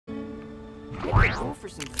Go for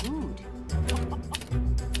some food.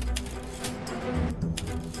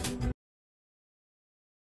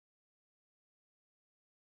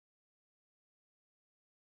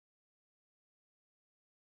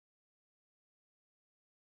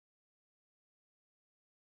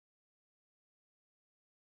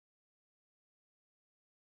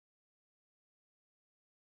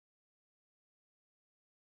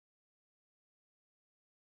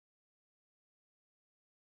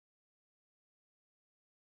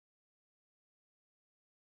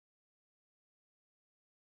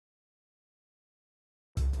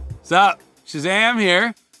 Sup, SHAZAM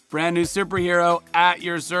here, brand new superhero at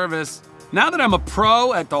your service. Now that I'm a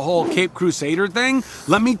pro at the whole Cape Crusader thing,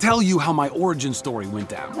 let me tell you how my origin story went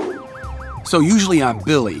down. So usually I'm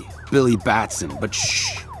Billy Batson, but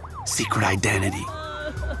shh, secret identity.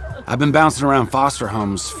 I've been bouncing around foster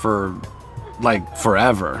homes for, like,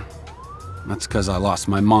 forever. That's because I lost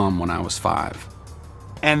my mom when I was 5.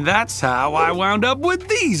 And that's how I wound up with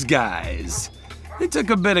these guys. It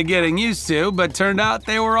took a bit of getting used to, but turned out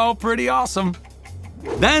they were all pretty awesome.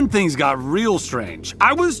 Then things got real strange.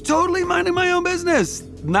 I was totally minding my own business,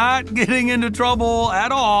 not getting into trouble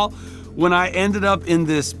at all, when I ended up in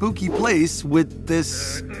this spooky place with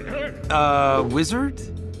this, wizard?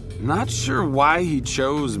 Not sure why he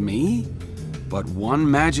chose me, but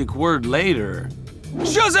one magic word later,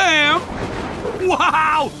 SHAZAM!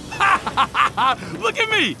 Wow! Look at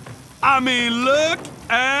me! I mean, look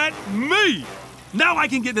at me! Now I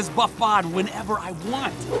can get this buff bod whenever I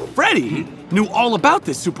want. Freddy knew all about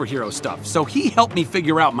this superhero stuff, so he helped me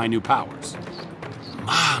figure out my new powers.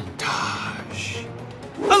 Montage.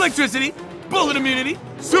 Electricity, bullet immunity,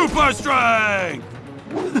 super strength!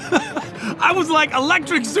 I was like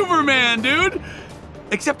electric Superman, dude!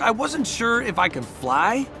 Except I wasn't sure if I could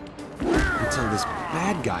fly until this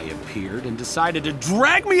bad guy appeared and decided to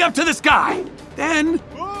drag me up to the sky. Then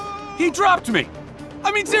he dropped me.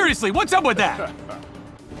 I mean, seriously, what's up with that?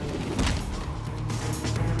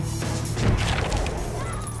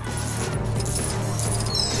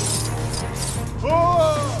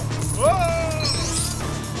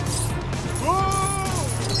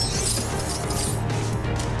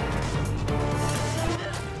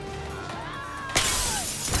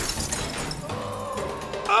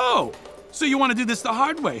 Oh, so you want to do this the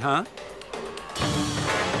hard way, huh?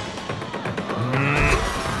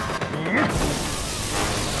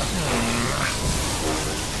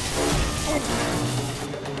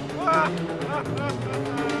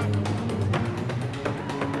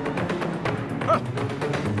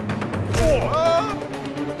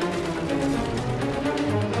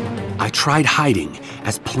 I tried hiding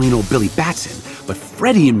as plain old Billy Batson, but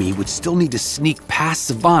Freddy and me would still need to sneak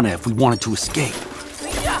past Sivana if we wanted to escape.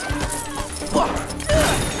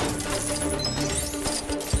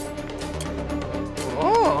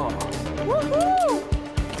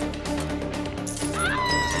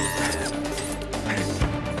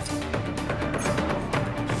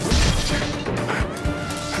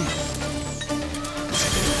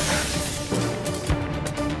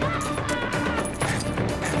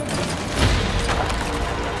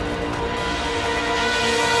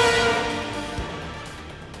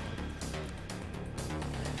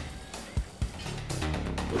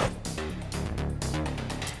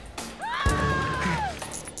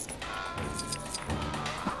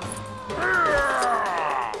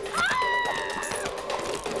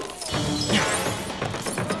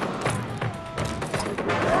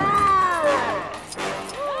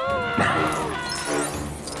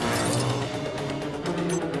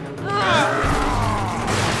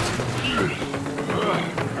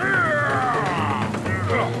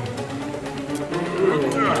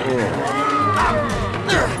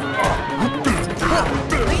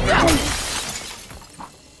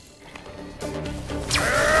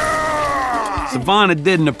 Sivana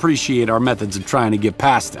didn't appreciate our methods of trying to get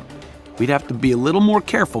past him. We'd have to be a little more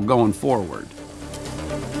careful going forward.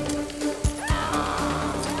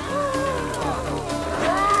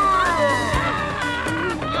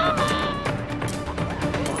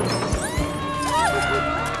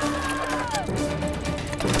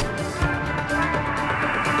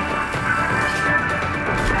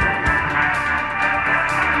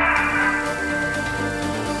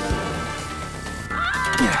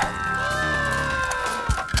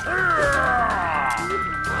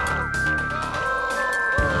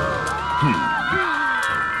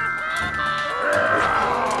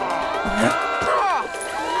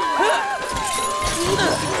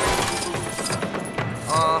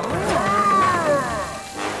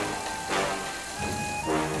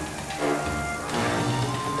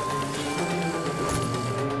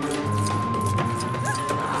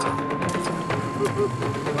 With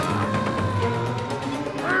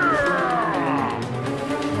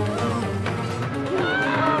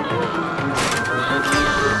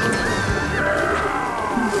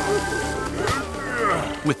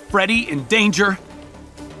Freddy in danger,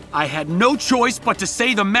 I had no choice but to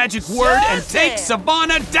say the magic word and take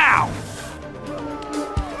Sivana down!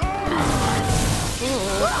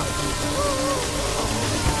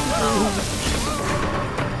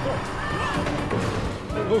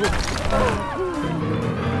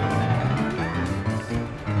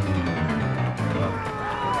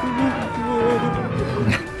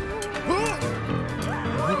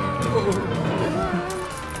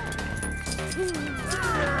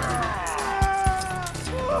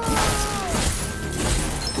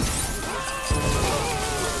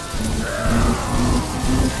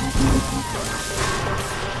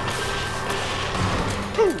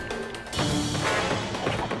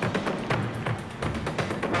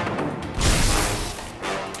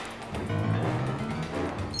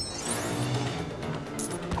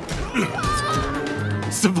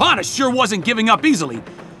 Sivana sure wasn't giving up easily.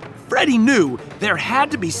 Freddy knew there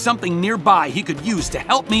had to be something nearby he could use to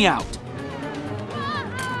help me out.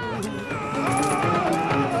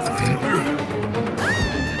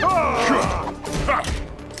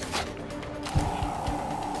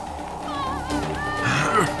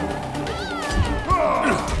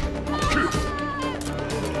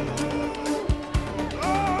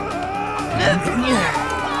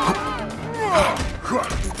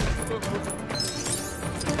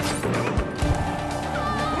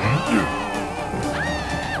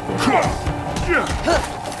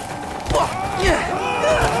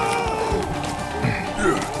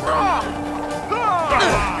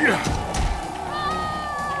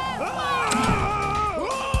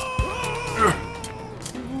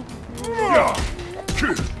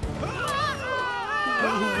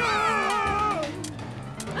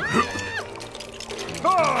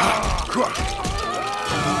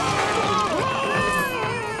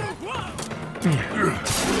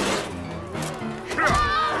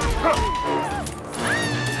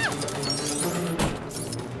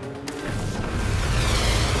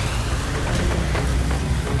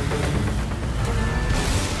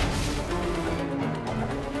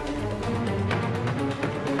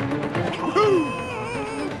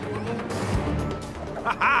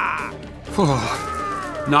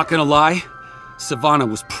 Not gonna lie, Sivana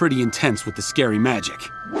was pretty intense with the scary magic.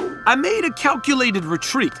 I made a calculated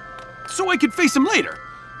retreat so I could face him later.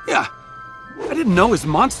 Yeah, I didn't know his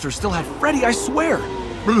monster still had Freddy, I swear.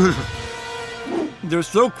 They're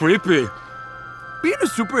so creepy. Being a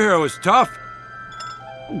superhero is tough.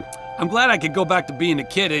 I'm glad I could go back to being a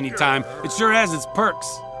kid anytime. It sure has its perks.